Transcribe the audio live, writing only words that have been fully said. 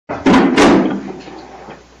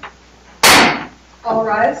All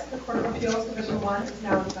rise. The Court of Appeals Division 1 is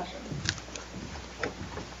now in session.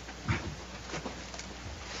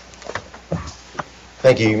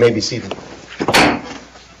 Thank you. You may be seated.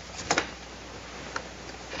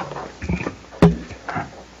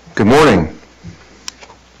 Good morning.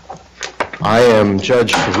 I am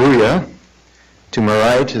Judge Faruya. To my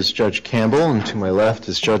right is Judge Campbell, and to my left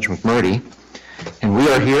is Judge McMurdy. And we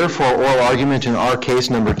are here for oral argument in our case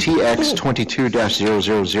number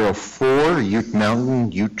TX22-0004, Ute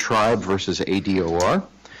Mountain Ute Tribe versus ADOR.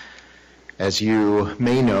 As you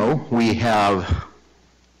may know, we have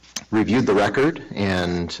reviewed the record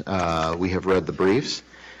and we have read the briefs.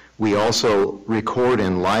 We also record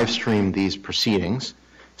and live stream these proceedings.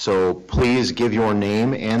 So please give your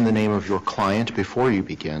name and the name of your client before you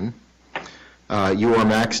begin.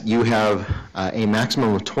 You have a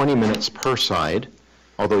maximum of 20 minutes per side,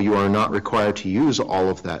 although you are not required to use all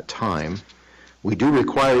of that time. We do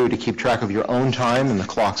require you to keep track of your own time, and the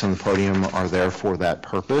clocks on the podium are there for that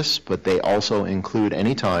purpose, but they also include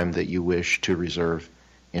any time that you wish to reserve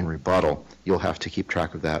in rebuttal. You'll have to keep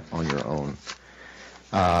track of that on your own.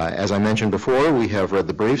 As I mentioned before, we have read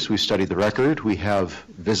the briefs, we studied the record, we have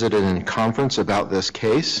visited in conference about this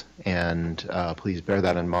case, and please bear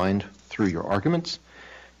that in mind through your arguments.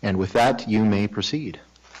 And with that, you may proceed.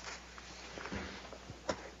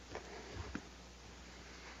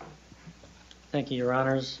 Thank you, Your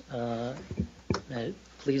Honors.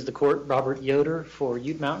 Please the Court, Robert Yoder for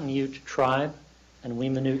Ute Mountain Ute Tribe and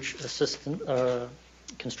Weemanooch Assistant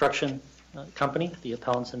Construction Company, the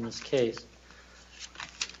appellants in this case.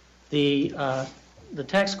 The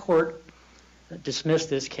tax court dismissed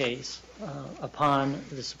this case upon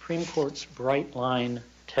the Supreme Court's bright line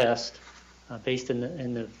test based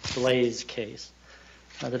in the Blaze case.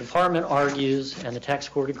 The department argues, and the tax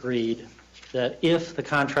court agreed, that if the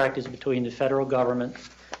contract is between the federal government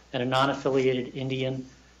and a non-affiliated Indian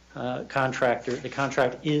contractor, the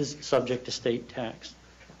contract is subject to state tax.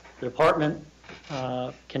 The department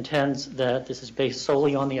contends that this is based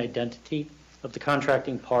solely on the identity of the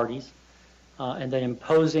contracting parties, and that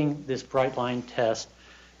imposing this bright line test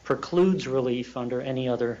precludes relief under any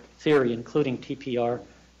other theory, including TPR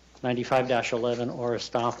 95-11 or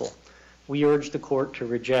estoppel. We urge the court to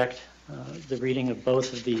reject the reading of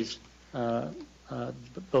both of these,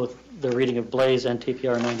 both the reading of Blaze and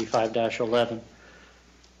TPR 95-11.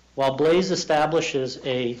 While Blaze establishes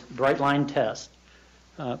a bright line test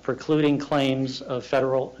precluding claims of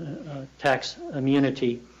federal tax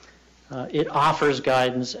immunity, it offers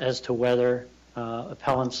guidance as to whether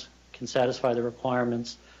appellants can satisfy the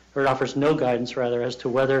requirements, or it offers no guidance, rather, as to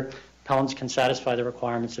whether appellants can satisfy the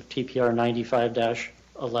requirements of TPR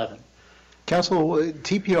 95-11. Counsel,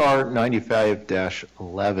 TPR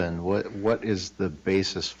 95-11, what is the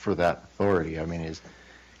basis for that authority? I mean,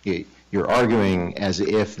 you're arguing as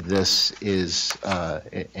if this is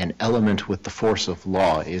an element with the force of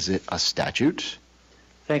law. Is it a statute?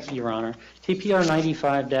 Thank you, Your Honor. TPR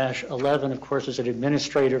 95-11, of course, is an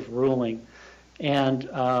administrative ruling, and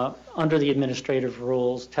under the administrative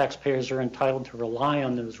rules, taxpayers are entitled to rely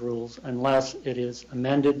on those rules unless it is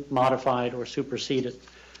amended, modified, or superseded.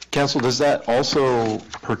 Counsel, does that also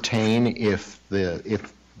pertain if the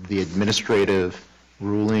administrative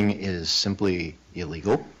ruling is simply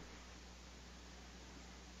illegal?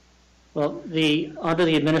 Well, under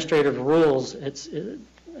the administrative rules,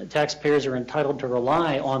 taxpayers are entitled to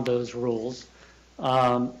rely on those rules,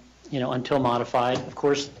 until modified. Of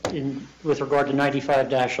course, with regard to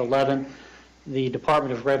 95-11, the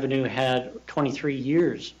Department of Revenue had 23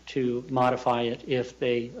 years to modify it if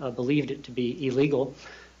they believed it to be illegal.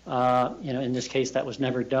 In this case, that was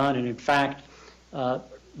never done, and in fact,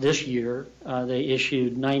 this year they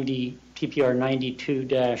issued TPR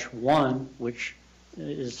 92-1, which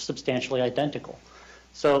is substantially identical.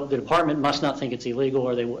 So the department must not think it's illegal,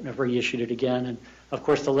 or they wouldn't have reissued it again. And of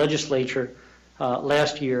course, the legislature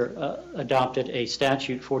last year adopted a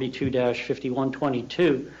statute,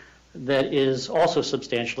 42-5122, that is also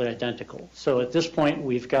substantially identical. So at this point,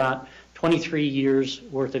 we've got 23 years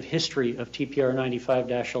worth of history of TPR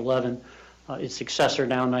 95-11, its successor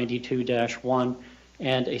now 92-1,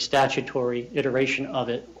 and a statutory iteration of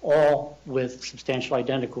it, all with substantially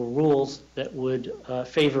identical rules that would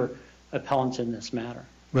favor appellants in this matter.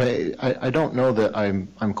 Right. I don't know that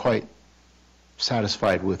I'm quite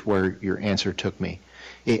satisfied with where your answer took me.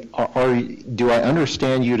 Do I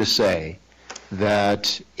understand you to say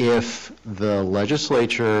that if the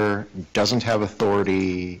legislature doesn't have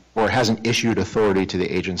authority or hasn't issued authority to the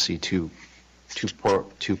agency to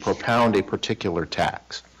propound a particular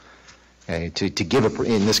tax, okay, to give,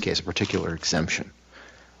 in this case, a particular exemption,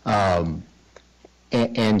 and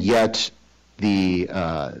yet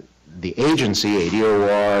the agency,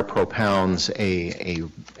 ADOR, propounds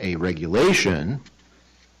a regulation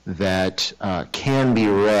that can be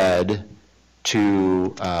read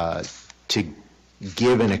to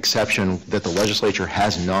give an exception that the legislature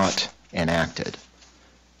has not enacted.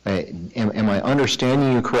 Am I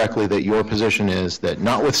understanding you correctly that your position is that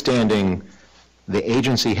notwithstanding the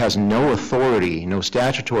agency has no authority, no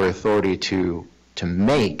statutory authority to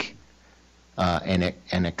make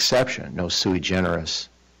an exception, no sui generis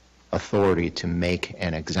authority to make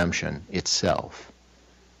an exemption itself,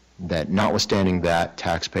 that notwithstanding that,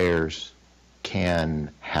 taxpayers can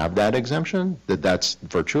have that exemption, that's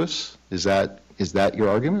virtuous? Is that your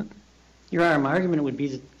argument? Your Honor, my argument would be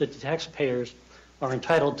that the taxpayers are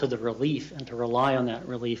entitled to the relief and to rely on that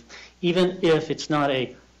relief, even if it's not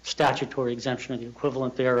a statutory exemption or the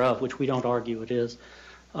equivalent thereof, which we don't argue it is.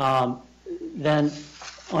 Then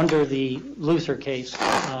under the Luther case,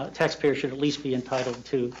 taxpayers should at least be entitled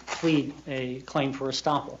to plead a claim for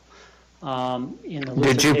estoppel.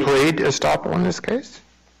 Did you plead estoppel in this case?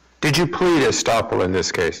 Did you plead estoppel in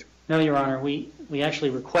this case? No, Your Honor. We actually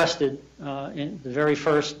requested, in the very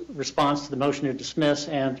first response to the motion to dismiss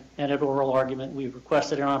and at oral argument, we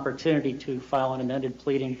requested an opportunity to file an amended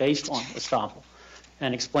pleading based on estoppel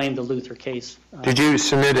and explain the Luther case. Did you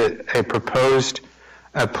submit a proposed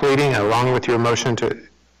pleading along with your motion to,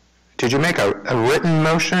 did you make a written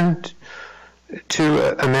motion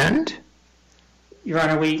to amend? Your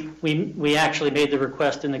Honor, we actually made the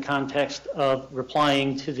request in the context of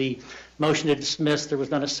replying to the motion to dismiss. There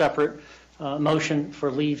was not a separate motion for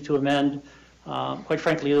leave to amend. Quite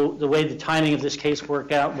frankly, the way the timing of this case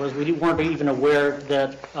worked out was we weren't even aware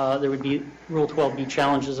that there would be Rule 12b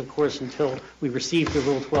challenges, of course, until we received the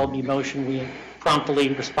Rule 12b motion. We promptly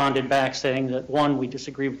responded back saying that, one, we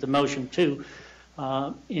disagree with the motion, two,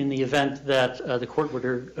 in the event that the court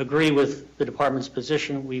would agree with the department's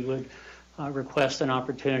position, we would request an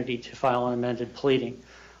opportunity to file an amended pleading.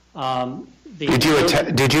 Did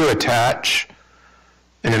you attach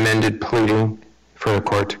an amended pleading for the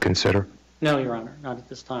court to consider? No, Your Honor, not at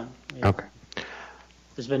this time. Okay.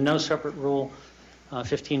 There's been no separate Rule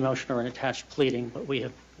 15 motion or an attached pleading, but we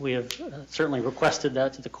have certainly requested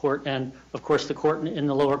that to the court. And of course, the court in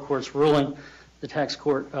the lower court's ruling, the tax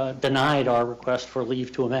court denied our request for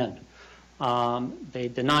leave to amend. They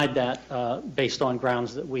denied that based on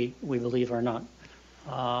grounds that we believe are not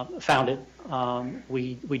founded.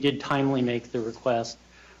 We did timely make the request.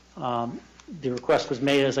 The request was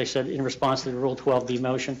made, as I said, in response to the Rule 12b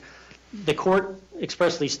motion. The court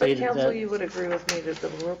expressly stated that... Counsel, you would agree with me that the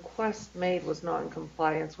request made was not in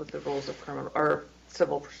compliance with the rules of criminal or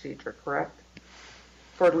civil procedure, correct?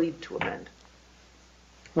 For leave to amend.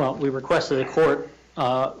 Well, we requested the court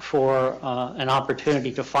for an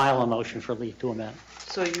opportunity to file a motion for leave to amend.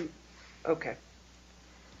 So you, okay.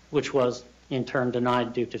 Which was in turn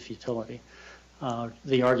denied due to futility,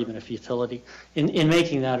 the argument of futility. In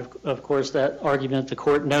making that, of course, that argument, the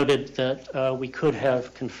court noted that we could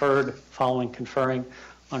have conferred, following conferring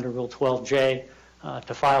under Rule 12J,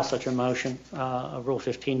 to file such a motion, a Rule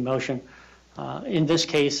 15 motion. In this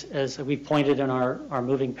case, as we pointed in our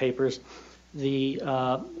moving papers, the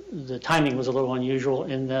timing was a little unusual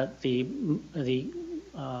in that the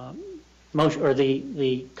motion or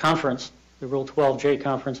the conference, the Rule 12J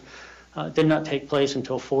conference, did not take place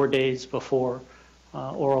until 4 days before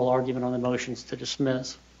oral argument on the motions to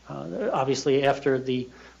dismiss. Obviously, after the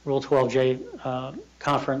Rule 12J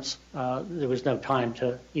conference, there was no time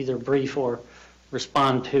to either brief or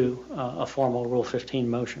respond to a formal Rule 15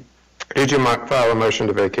 motion. Did you file a motion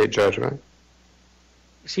to vacate judgment?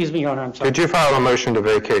 Excuse me, Your Honor, I'm sorry. Did you file a motion to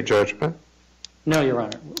vacate judgment? No, Your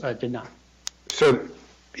Honor, I did not. So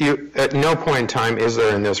at no point in time is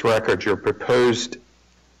there in this record your proposed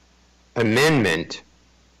amendment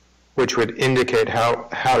which would indicate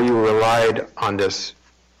how you relied on this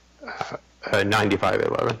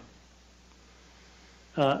 9511?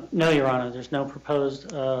 No, Your Honor, there's no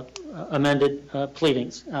proposed amended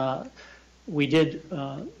pleadings. We did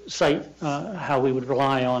cite how we would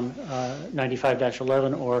rely on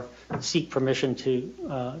 95-11 or seek permission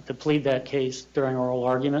to plead that case during oral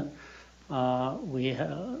argument. We,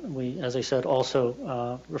 as I said,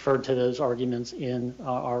 also referred to those arguments in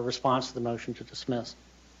our response to the motion to dismiss.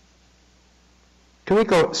 Can we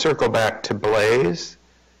circle back to Blaze?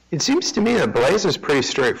 It seems to me that Blaze is pretty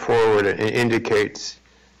straightforward and indicates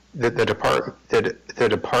that the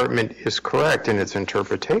department is correct in its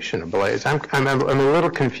interpretation of Blaze. I'm a little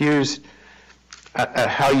confused at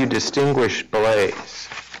how you distinguish Blaze.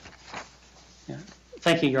 Yeah.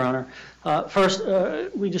 Thank you, Your Honor. First,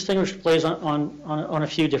 we distinguish Blaze on a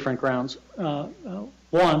few different grounds.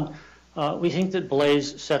 One, We think that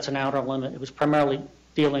Blaze sets an outer limit. It was primarily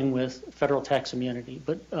dealing with federal tax immunity,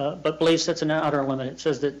 but Blaze sets an outer limit. It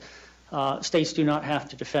says that states do not have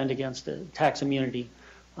to defend against a tax immunity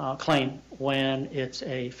claim when it's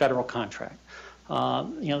a federal contract.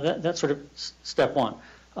 That's sort of step one.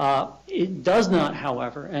 It does not,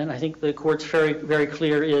 however, and I think the court's very, very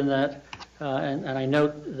clear in that, and I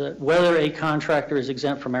note that whether a contractor is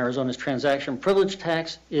exempt from Arizona's transaction privilege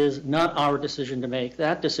tax is not our decision to make.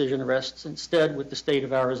 That decision rests instead with the state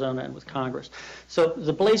of Arizona and with Congress. So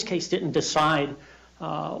the Blaze case didn't decide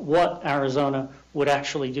what Arizona would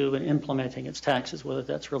actually do in implementing its taxes, whether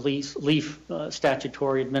that's relief,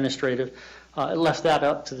 statutory, administrative. It left that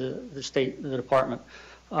up to the state, the department.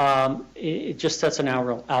 It just sets an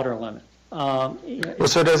outer limit. Well,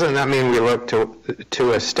 so doesn't that mean we look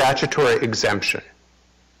to a statutory exemption?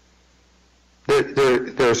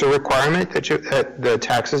 There's a requirement that the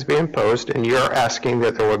taxes be imposed, and you're asking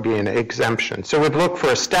that there would be an exemption. So we'd look for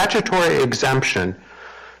a statutory exemption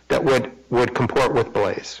that would comport with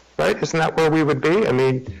Blaze, right? Isn't that where we would be? I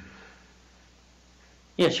mean...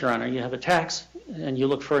 Yes, Your Honor. You have a tax, and you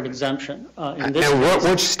look for an exemption. And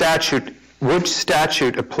which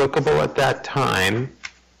statute applicable at that time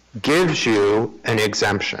gives you an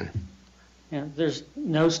exemption? Yeah, there's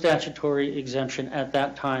no statutory exemption at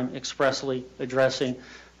that time expressly addressing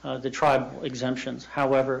the tribal exemptions.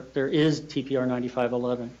 However, there is TPR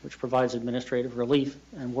 9511, which provides administrative relief,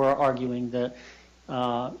 and we're arguing that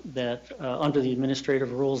under the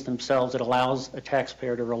administrative rules themselves, it allows a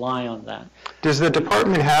taxpayer to rely on that. Does the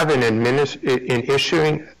department have in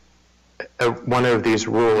issuing one of these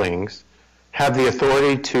rulings have the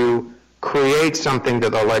authority to create something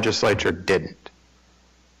that the legislature didn't?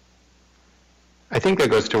 I think that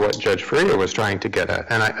goes to what Judge Freer was trying to get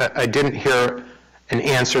at, and I didn't hear an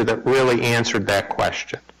answer that really answered that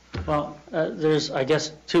question. Well, there's, I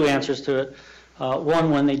guess, two answers to it.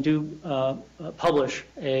 One, when they do publish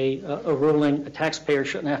a ruling, a taxpayer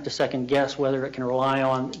shouldn't have to second guess whether it can rely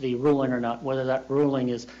on the ruling or not, whether that ruling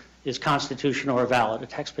is constitutional or valid. A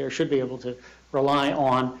taxpayer should be able to rely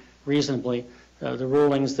on reasonably the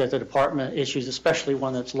rulings that the department issues, especially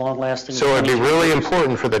one that's long-lasting. So it would be really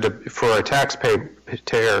important for a taxpayer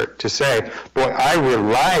to say, boy, I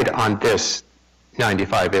relied on this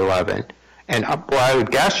 9511, and boy, I would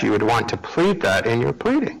guess you would want to plead that in your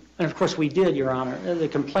pleading. And of course we did, Your Honor. The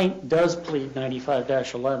complaint does plead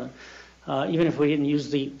 95-11. Even if we didn't use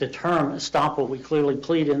the term estoppel, we clearly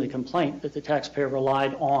plead in the complaint that the taxpayer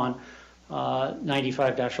relied on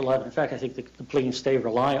 95-11. In fact, I think the pleadings stay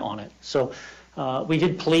rely on it. So we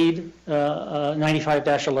did plead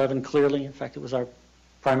 95-11 clearly. In fact, it was our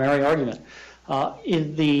primary argument.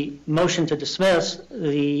 In the motion to dismiss,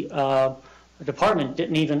 the department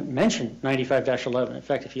didn't even mention 95-11. In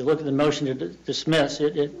fact, if you look at the motion to dismiss,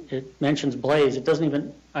 it mentions Blaze. It doesn't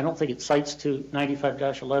even, I don't think it cites to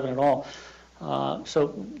 95-11 at all. So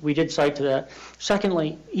we did cite to that.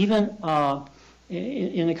 Secondly, even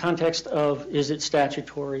in the context of is it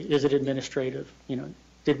statutory, is it administrative,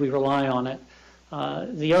 did we rely on it?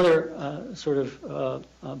 The other sort of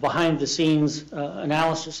behind the scenes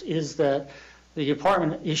analysis is that the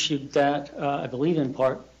department issued that, I believe in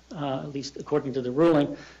part, at least according to the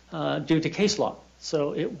ruling, due to case law.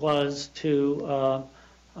 So it was to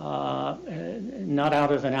not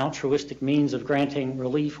out of an altruistic means of granting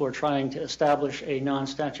relief or trying to establish a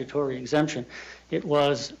non-statutory exemption. It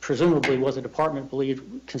was presumably what the department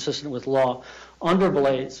believed consistent with law. Under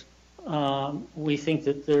Blaze, we think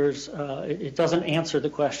that it doesn't answer the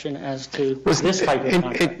question as to this type of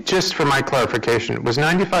contract. Just for my clarification, was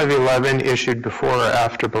 9511 issued before or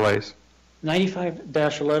after Blaze?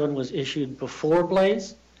 95-11 was issued before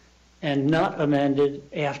Blaze and not amended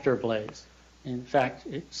after Blaze. In fact,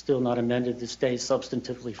 it's still not amended to stay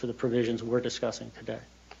substantively for the provisions we're discussing today.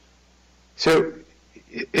 So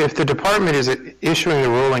if the department is issuing the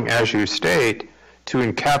ruling as you state to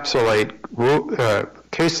encapsulate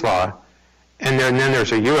case law, and then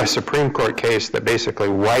there's a U.S. Supreme Court case that basically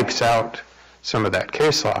wipes out some of that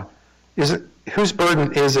case law, whose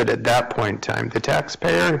burden is it at that point in time? The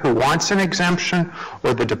taxpayer who wants an exemption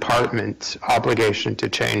or the department's obligation to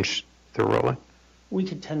change the ruling? We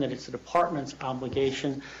contend that it's the department's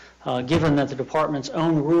obligation, given that the department's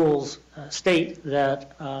own rules state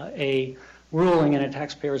that a ruling and a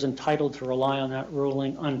taxpayer is entitled to rely on that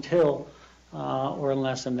ruling until or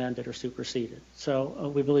unless amended or superseded.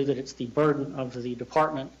 So we believe that it's the burden of the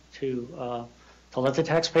department to let the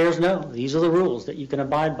taxpayers know these are the rules that you can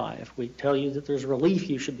abide by. If we tell you that there's relief,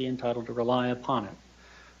 you should be entitled to rely upon it.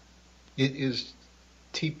 Is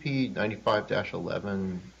TP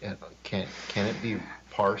 95-11, can it be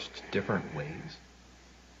parsed different ways?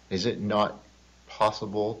 Is it not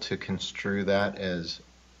possible to construe that as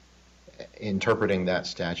interpreting that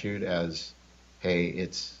statute as, hey,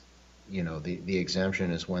 it's, the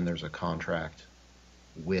exemption is when there's a contract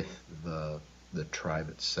with the tribe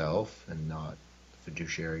itself and not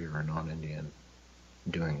fiduciary or a non-Indian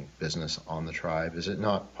doing business on the tribe? Is it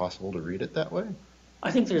not possible to read it that way?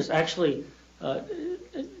 I think there's actually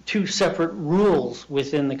two separate rules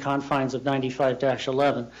within the confines of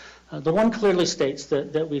 95-11. The one clearly states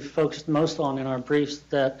that we've focused most on in our briefs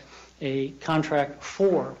that a contract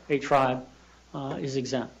for a tribe is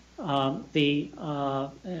exempt. And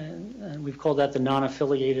we've called that the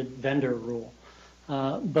non-affiliated vendor rule.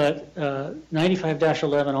 But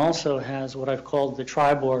 95-11 also has what I've called the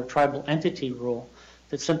tribe or tribal entity rule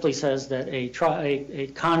that simply says that a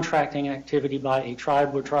contracting activity by a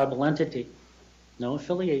tribe or tribal entity, no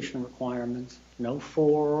affiliation requirements, no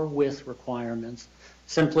for or with requirements,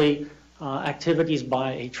 simply activities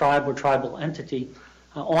by a tribe or tribal entity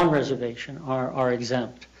on reservation are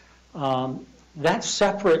exempt. That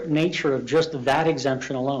separate nature of just that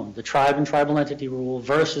exemption alone, the tribe and tribal entity rule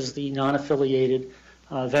versus the non-affiliated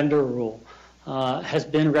vendor rule, has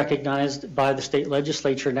been recognized by the state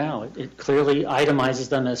legislature now. It clearly itemizes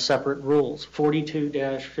them as separate rules,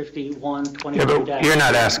 42-51, 22-. Yeah, but you're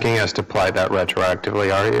not asking us to apply that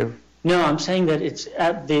retroactively, are you? No, I'm saying that it's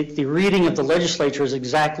the reading of the legislature is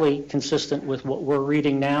exactly consistent with what we're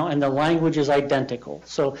reading now, and the language is identical.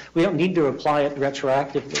 So we don't need to apply it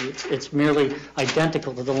retroactively. It's merely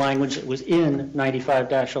identical to the language that was in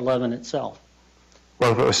 95-11 itself.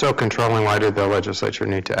 Well, if it was so controlling, why did the legislature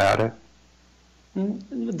need to add it?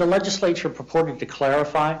 The legislature purported to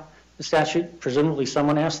clarify the statute. Presumably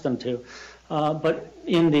someone asked them to. But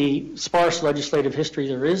in the sparse legislative history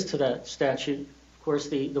there is to that statute, of course,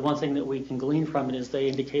 the one thing that we can glean from it is they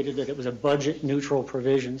indicated that it was a budget-neutral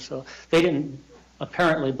provision. So they didn't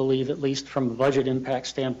apparently believe, at least from a budget impact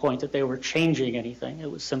standpoint, that they were changing anything.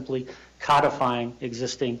 It was simply codifying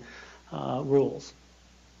existing rules.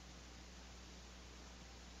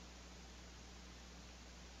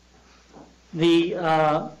 The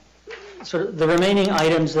sort of the remaining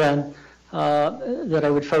items then that I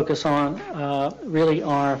would focus on really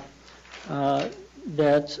are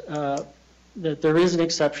that there is an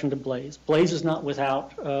exception to Blaze. Blaze is not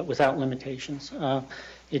without limitations.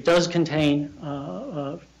 It does contain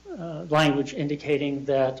language indicating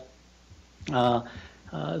that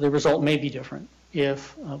the result may be different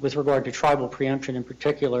if, with regard to tribal preemption in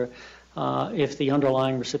particular, if the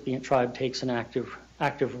underlying recipient tribe takes an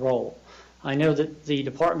active role. I know that the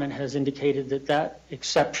department has indicated that that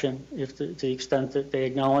exception, to the extent that they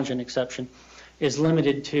acknowledge an exception, is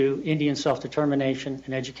limited to Indian Self-Determination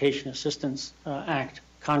and Education Assistance Act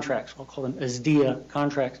contracts. I'll call them ASDEA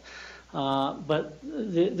contracts. But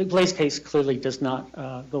the Blaze case clearly does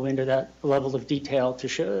not go into that level of detail to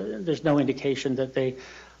show. There's no indication that they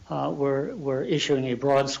were issuing a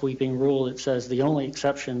broad sweeping rule that says the only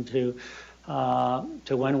exception to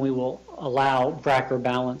when we will allow BRCA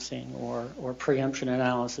balancing or preemption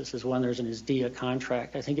analysis is when there's an ASDEA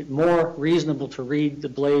contract. I think it's more reasonable to read the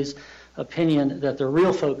Blaze opinion that the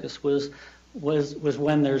real focus was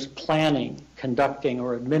when there's planning, conducting,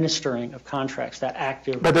 or administering of contracts, that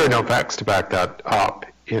active. But there are no facts to back that up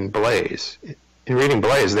in Blaze. In reading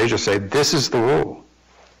Blaze, they just say, this is the rule.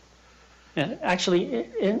 And actually,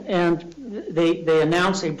 and they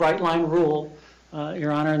announce a bright line rule,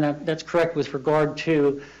 Your Honor, and that's correct with regard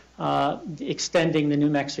to extending the New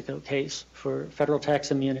Mexico case for federal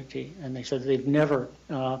tax immunity. And they said they've never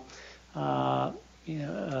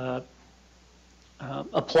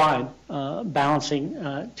applied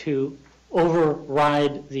balancing to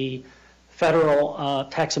override the federal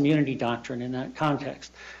tax immunity doctrine in that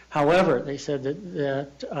context. However, they said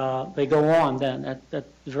that they go on then at the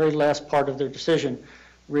very last part of their decision,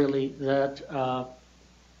 really, that,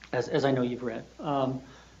 as I know you've read,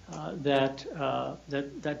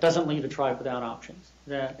 that doesn't leave a tribe without options,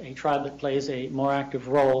 that a tribe that plays a more active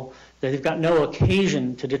role, that they've got no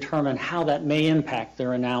occasion to determine how that may impact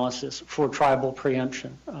their analysis for tribal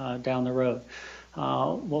preemption down the road.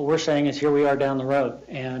 What we're saying is here we are down the road,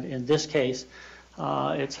 and in this case,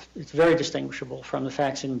 it's very distinguishable from the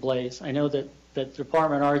facts in Blaze. I know that the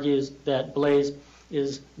department argues that Blaze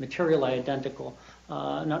is materially identical.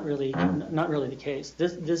 Not really the case.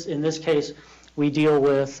 In this case, we deal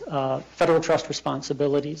with federal trust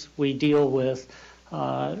responsibilities. We deal with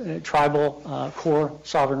tribal core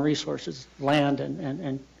sovereign resources, land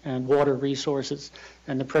and water resources,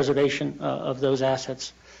 and the preservation of those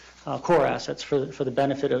assets, core assets for the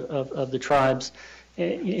benefit of the tribes.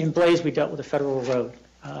 In Blaze, we dealt with a federal road,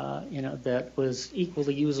 that was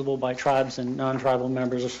equally usable by tribes and non-tribal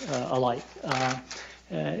members alike.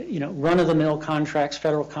 Run-of-the-mill contracts,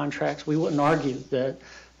 federal contracts, we wouldn't argue that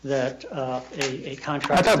a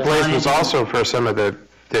contract. I thought Blaze was also for some of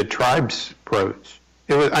the tribes' roads.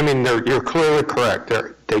 You're clearly correct.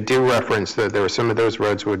 They do reference that there were some of those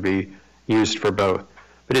roads would be used for both.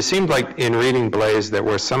 But it seemed like in reading Blaze that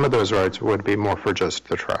where some of those roads would be more for just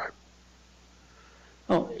the tribe.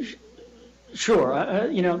 Oh, sure.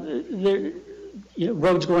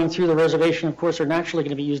 Roads going through the reservation, of course, are naturally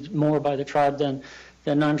going to be used more by the tribe than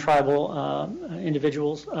non-tribal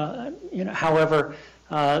individuals. However,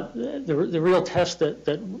 the real test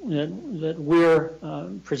that we're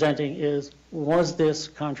presenting is, was this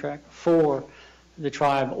contract for the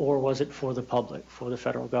tribe or was it for the public, for the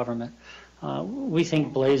federal government? We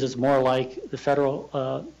think Blaze is more like the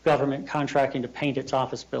federal government contracting to paint its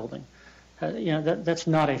office building. That's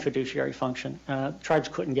not a fiduciary function. Tribes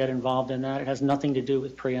couldn't get involved in that. It has nothing to do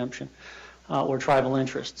with preemption or tribal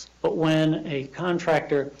interests. But when a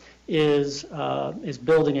contractor is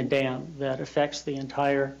building a dam that affects the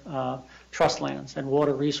entire trust lands and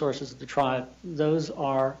water resources of the tribe, those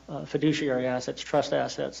are fiduciary assets, trust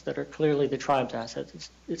assets that are clearly the tribe's assets.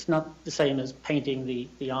 It's not the same as painting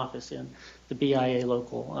the office in the BIA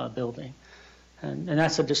local building. And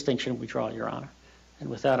that's a distinction we draw, Your Honor. And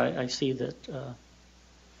with that, I see that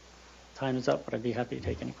time is up, but I'd be happy to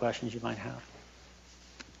take any questions you might have.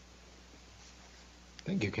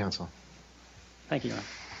 Thank you, counsel. Thank you, Your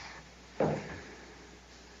Honor.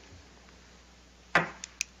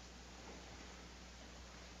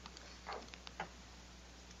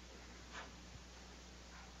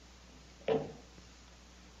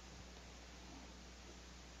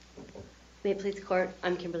 May it please the Court,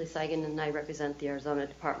 I'm Kimberly Seigan and I represent the Arizona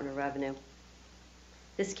Department of Revenue.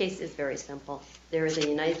 This case is very simple. There is a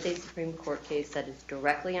United States Supreme Court case that is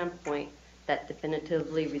directly on point that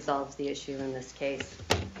definitively resolves the issue in this case.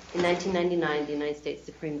 In 1999, the United States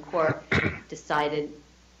Supreme Court decided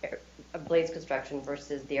Blaze Construction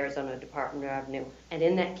versus the Arizona Department of Revenue, and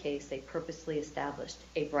in that case, they purposely established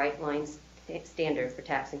a bright line standard for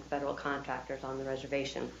taxing federal contractors on the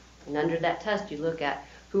reservation. And under that test, you look at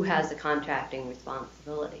who has the contracting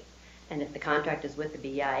responsibility. And if the contract is with the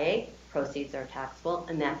BIA, proceeds are taxable,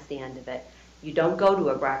 and that's the end of it. You don't go to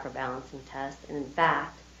a BRCA balancing test, and in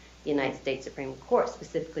fact, the United States Supreme Court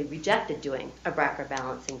specifically rejected doing a BRCA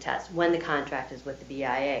balancing test when the contract is with the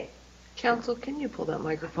BIA. Counsel, can you pull that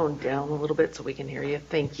microphone down a little bit so we can hear you?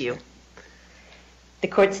 Thank you. The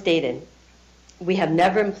court stated, "We have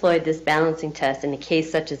never employed this balancing test in a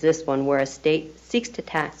case such as this one where a state seeks to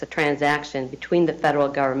tax a transaction between the federal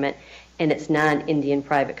government and its non-Indian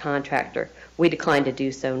private contractor. We decline to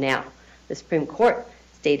do so now." The Supreme Court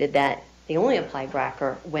stated that they only apply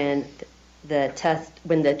BRCA when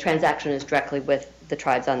the transaction is directly with the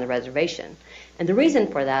tribes on the reservation. And the reason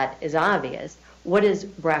for that is obvious. What is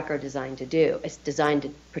BRCA designed to do? It's designed to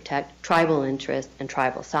protect tribal interest and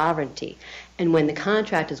tribal sovereignty. And when the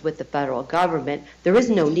contract is with the federal government, there is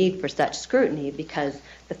no need for such scrutiny because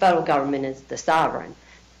the federal government is the sovereign.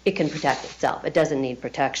 It can protect itself. It doesn't need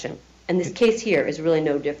protection. And this case here is really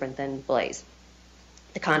no different than Blaze.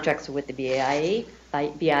 The contracts are with the BIA,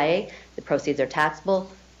 the proceeds are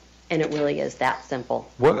taxable, and it really is that simple.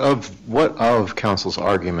 What of counsel's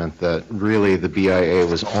argument that really the BIA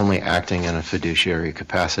was only acting in a fiduciary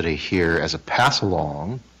capacity here as a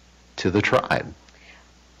pass-along to the tribe?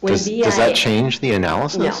 Does that change the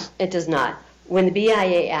analysis? No, it does not. When the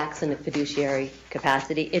BIA acts in a fiduciary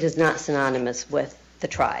capacity, it is not synonymous with the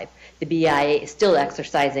tribe. The BIA is still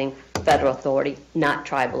exercising federal authority, not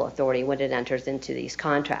tribal authority, when it enters into these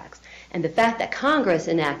contracts. And the fact that Congress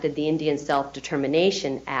enacted the Indian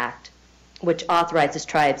Self-Determination Act, which authorizes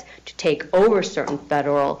tribes to take over certain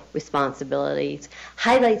federal responsibilities,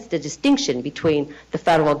 highlights the distinction between the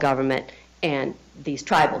federal government and these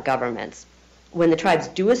tribal governments. When the tribes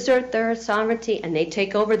do assert their sovereignty and they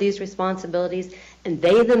take over these responsibilities and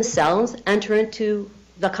they themselves enter into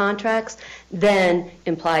the contracts, then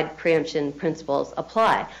implied preemption principles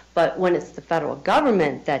apply. But when it's the federal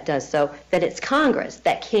government that does so, then it's Congress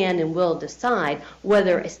that can and will decide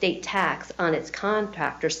whether a state tax on its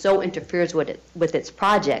contractor so interferes with its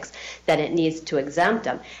projects that it needs to exempt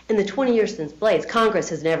them. In the 20 years since Blaze, Congress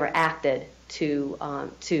has never acted to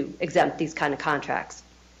exempt these kind of contracts.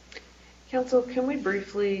 Counsel, can we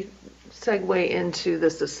briefly segue into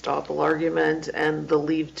this estoppel argument and the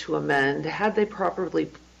leave to amend? Had they properly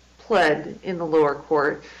pled in the lower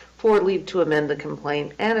court for leave to amend the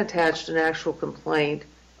complaint and attached an actual complaint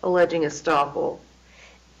alleging estoppel?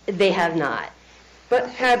 They have not. But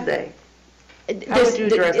had they? How would you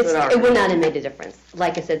address that argument? It would not have made a difference.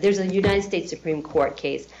 Like I said, there's a United States Supreme Court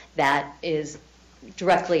case that is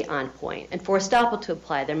directly on point. And for estoppel to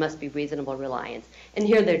apply, there must be reasonable reliance. And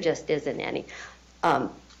here there just isn't any. But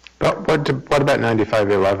what about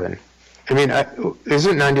 9511? I mean,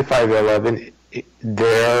 isn't 9511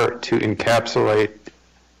 there to encapsulate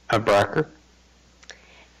a Bracker?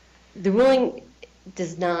 The ruling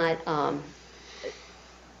does not,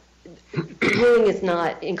 the ruling is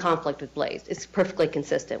not in conflict with Blaze. It's perfectly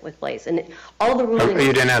consistent with Blaze. And all the ruling...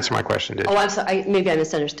 You didn't answer my question, did you? Oh, I'm sorry. Maybe I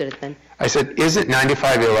misunderstood it then. I said, isn't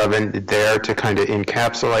 9511 there to kind of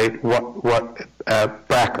encapsulate what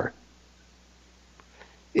Bracker?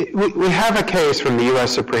 We have a case from the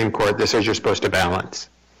U.S. Supreme Court that says you're supposed to balance.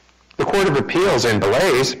 The Court of Appeals in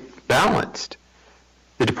Blaze balanced.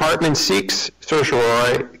 The department seeks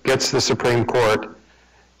certiorari, gets the Supreme Court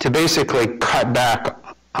to basically cut back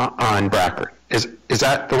on Bracker. Is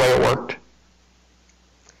that the way it worked?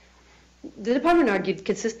 The department argued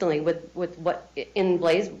consistently with what in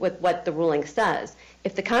Blaze with what the ruling says.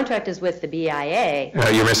 If the contract is with the BIA... No,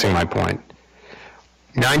 you're missing my point.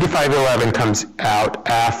 9511 comes out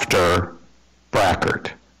after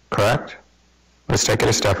Brackert, correct? Let's take it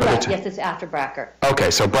a step at a Correct. time. Yes, it's after Bracker.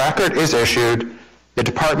 Okay, so Brackert is issued, the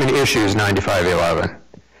department issues 9511.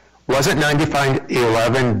 Wasn't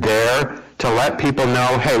 9511 there to let people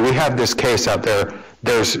know, hey, we have this case out there,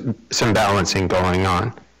 there's some balancing going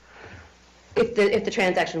on? If the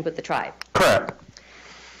transaction with the tribe. Correct.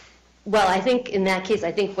 Well, I think in that case,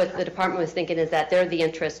 I think what the department was thinking is that the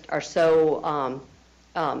interests are so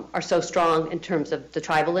strong in terms of the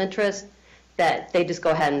tribal interest that they just go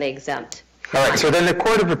ahead and they exempt. All right, so then the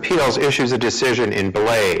Court of Appeals issues a decision in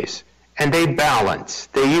Blaze, and they balance.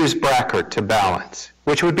 They use Brackert to balance,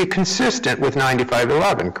 which would be consistent with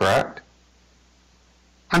 9511, correct?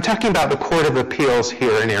 I'm talking about the Court of Appeals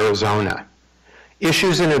here in Arizona.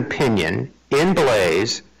 Issues an opinion in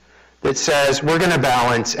Blaze that says we're going to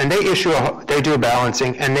balance, and they do a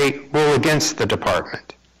balancing, and they rule against the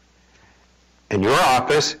department. And your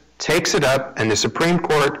office takes it up, and the Supreme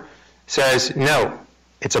Court says, no,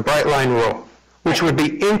 it's a bright line rule, which would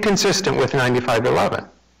be inconsistent with 9511.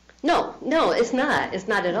 No, it's not. It's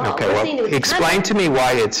not at all. Okay, well, explain to me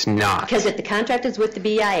why it's not. Because if the contract is with the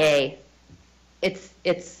BIA,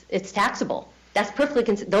 it's taxable. That's perfectly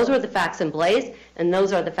consistent. Those were the facts in Blaze, and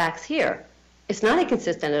those are the facts here. It's not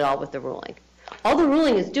inconsistent at all with the ruling. All the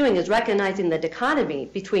ruling is doing is recognizing the dichotomy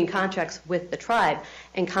between contracts with the tribe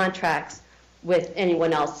and contracts with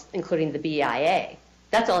anyone else, including the BIA.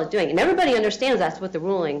 That's all it's doing. And everybody understands that's what the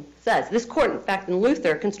ruling says. This court, in fact, in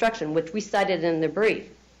Luther Construction, which we cited in the brief,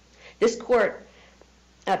 this court,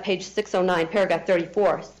 at page 609, paragraph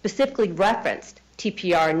 34, specifically referenced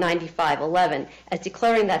TPR 9511 as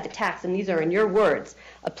declaring that the tax, and these are in your words,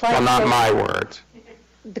 applies... Well, not my words.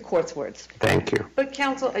 The court's words. Thank you. But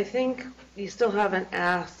counsel, I think you still haven't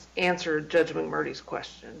answered Judge McMurdy's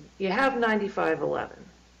question. You have 9511.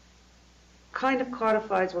 Kind of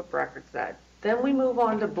codifies what Brackert said. Then we move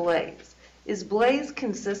on to Blaze. Is Blaze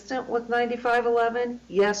consistent with 9511?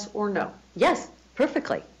 Yes or no? Yes,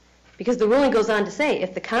 perfectly. Because the ruling goes on to say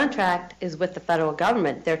if the contract is with the federal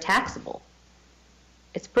government, they're taxable.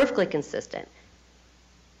 It's perfectly consistent.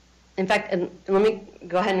 In fact, and let me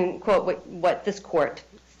go ahead and quote what this court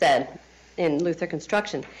said in Luther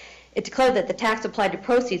Construction. It declared that the tax applied to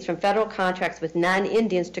proceeds from federal contracts with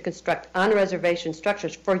non-Indians to construct on-reservation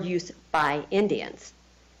structures for use by Indians.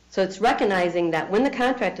 So it's recognizing that when the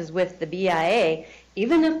contract is with the BIA,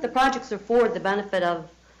 even if the projects are for the benefit of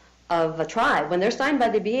a tribe, when they're signed by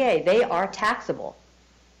the BIA, they are taxable.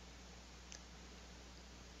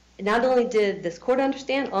 Not only did this court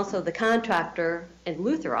understand, also the contractor and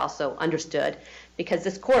Luther also understood, because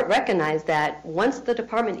this court recognized that once the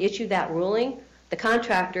department issued that ruling, the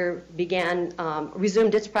contractor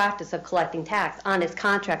resumed its practice of collecting tax on its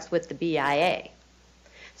contracts with the BIA.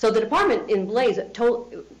 So the department in Blaze,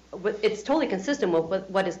 it's totally consistent with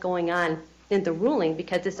what is going on in the ruling,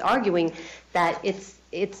 because it's arguing that it's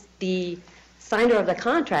the signer of the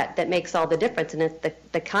contract that makes all the difference, and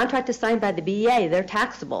if the contract is signed by the BIA, they're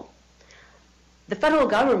taxable. The federal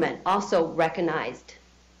government also recognized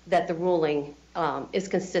that the ruling is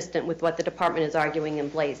consistent with what the department is arguing in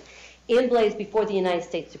Blaze. In Blaze, before the United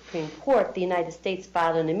States Supreme Court, the United States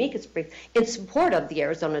filed an amicus brief in support of the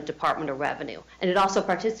Arizona Department of Revenue, and it also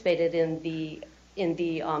participated in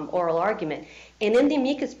the oral argument. And in the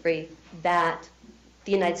amicus brief that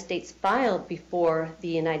the United States filed before the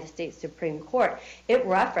United States Supreme Court, it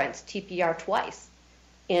referenced TPR twice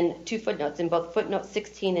in two footnotes, in both footnotes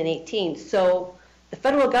 16 and 18. So the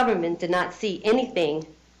federal government did not see anything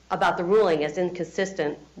about the ruling as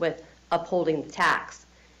inconsistent with upholding the tax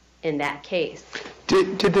in that case.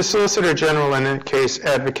 Did the Solicitor General in that case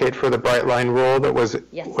advocate for the bright line rule that was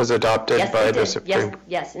adopted by the Supreme?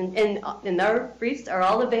 Yes, and our briefs are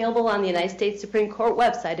all available on the United States Supreme Court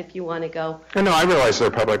website if you want to go. No, I realize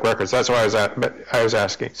they're public records. That's why I was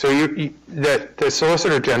asking. So that the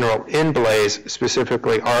Solicitor General in Blaze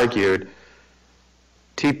specifically argued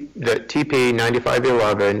that TP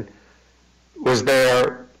 9511 was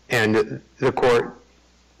there, and the court.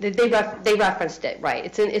 They referenced it, right.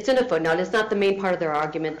 It's in a footnote. It's not the main part of their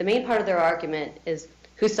argument. The main part of their argument is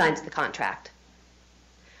who signs the contract.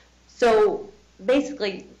 So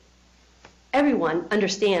basically, everyone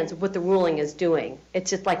understands what the ruling is doing. It's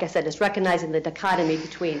just, like I said, it's recognizing the dichotomy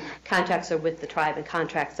between contracts that are with the tribe and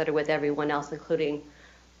contracts that are with everyone else, including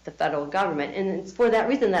the federal government. And it's for that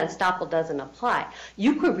reason that estoppel doesn't apply.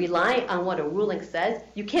 You could rely on what a ruling says.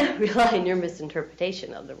 You can't rely on your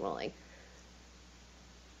misinterpretation of the ruling.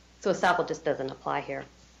 So estoppel just doesn't apply here.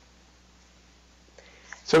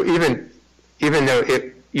 So even though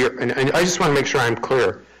and I just want to make sure I'm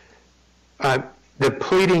clear, the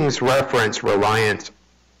pleadings reference reliance,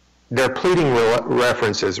 their pleading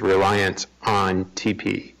references reliance on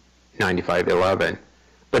TP 9511,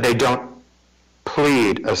 but they don't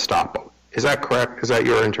plead estoppel. Is that correct? Is that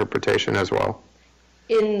your interpretation as well?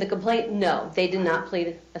 In the complaint, no, they did not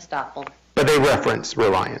plead estoppel. But they reference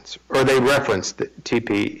reliance, or they reference the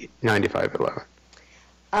TP 9511.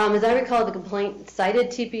 As I recall, the complaint cited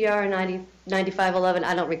TPR 9511.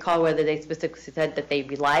 I don't recall whether they specifically said that they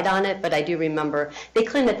relied on it, but I do remember they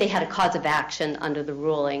claimed that they had a cause of action under the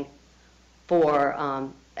ruling for,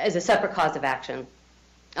 as a separate cause of action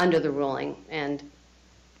under the ruling. And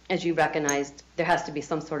as you recognized, there has to be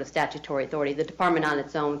some sort of statutory authority. The department on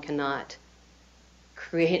its own cannot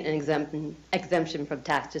create an exemption from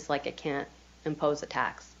tax, just like it can't impose a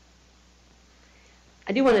tax.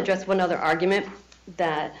 I do want to address one other argument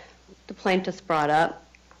that the plaintiffs brought up.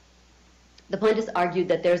 The plaintiffs argued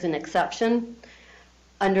that there's an exception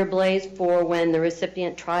under Blaze for when the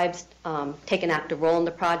recipient tribes take an active role in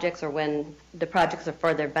the projects or when the projects are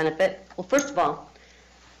for their benefit. Well, first of all,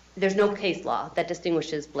 there's no case law that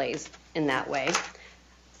distinguishes Blaze in that way.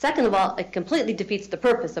 Second of all, it completely defeats the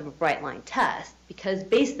purpose of a bright line test, because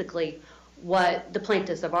basically what the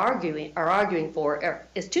plaintiffs are arguing for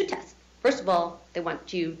is two tests. First of all, they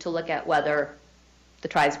want you to look at whether the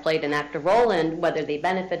tribes played an active role and whether they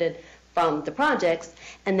benefited from the projects.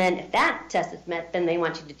 And then if that test is met, then they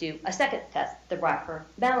want you to do a second test, the Rocker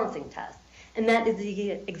balancing test. And that is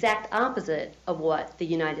the exact opposite of what the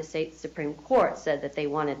United States Supreme Court said that they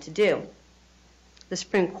wanted to do. The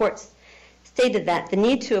Supreme Court stated that the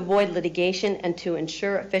need to avoid litigation and to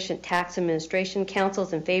ensure efficient tax administration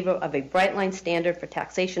counsels in favor of a bright line standard for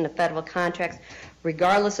taxation of federal contracts,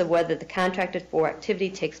 regardless of whether the contracted for activity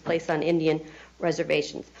takes place on Indian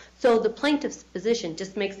reservations. So the plaintiff's position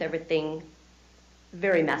just makes everything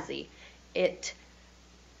very messy. It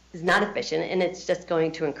is not efficient, and it's just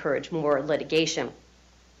going to encourage more litigation.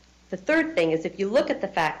 The third thing is, if you look at the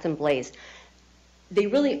facts in Blaze, they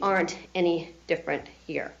really aren't any different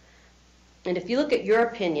here. And if you look at your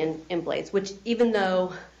opinion in Blaze, which even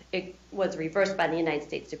though it was reversed by the United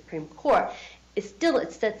States Supreme Court, it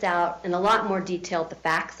sets out in a lot more detail the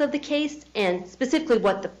facts of the case and specifically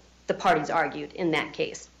what the parties argued in that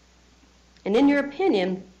case. And in your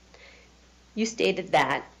opinion, you stated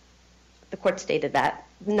that, the court stated that,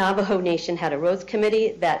 the Navajo Nation had a roads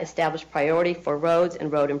committee that established priority for roads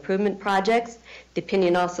and road improvement projects. The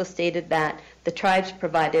opinion also stated that the tribes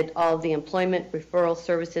provided all of the employment referral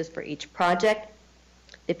services for each project.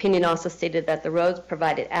 The opinion also stated that the roads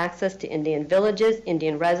provided access to Indian villages,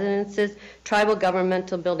 Indian residences, tribal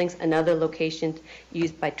governmental buildings, and other locations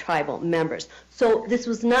used by tribal members. So this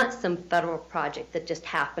was not some federal project that just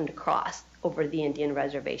happened across over the Indian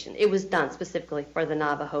reservation. It was done specifically for the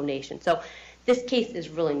Navajo Nation. So this case is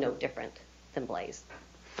really no different than Blaze.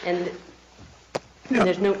 And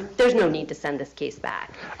there's no need to send this case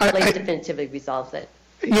back. Blaze definitively resolves it.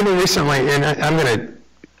 You know, recently, and I'm going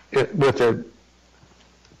to,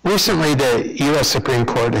 recently the U.S. Supreme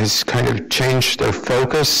Court has kind of changed their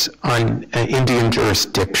focus on Indian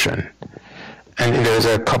jurisdiction. And there's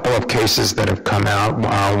a couple of cases that have come out,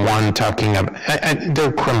 one talking about, and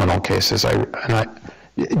they're criminal cases.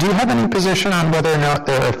 Do you have any position on whether or not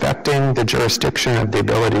they're affecting the jurisdiction of the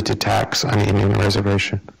ability to tax on the Indian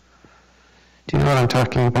reservation? Do you know what I'm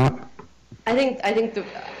talking about? I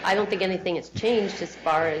don't think anything has changed as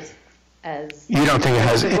far as you don't think it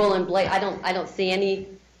has the rule in Blaze. I don't see any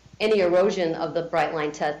erosion of the bright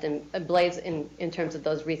line test in Blaze in terms of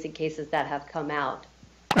those recent cases that have come out.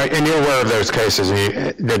 And you're aware of those cases,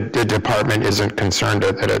 and the department isn't concerned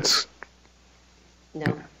that it's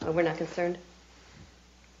We're not concerned.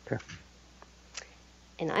 Okay.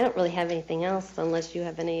 And I don't really have anything else unless you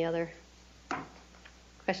have any other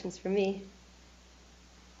questions for me.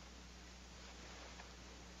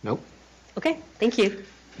 Nope. Okay, thank you.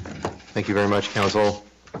 Thank you very much, counsel.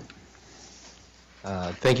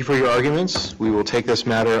 Thank you for your arguments. We will take this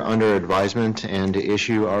matter under advisement and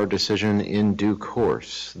issue our decision in due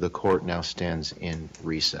course. The court now stands in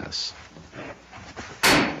recess.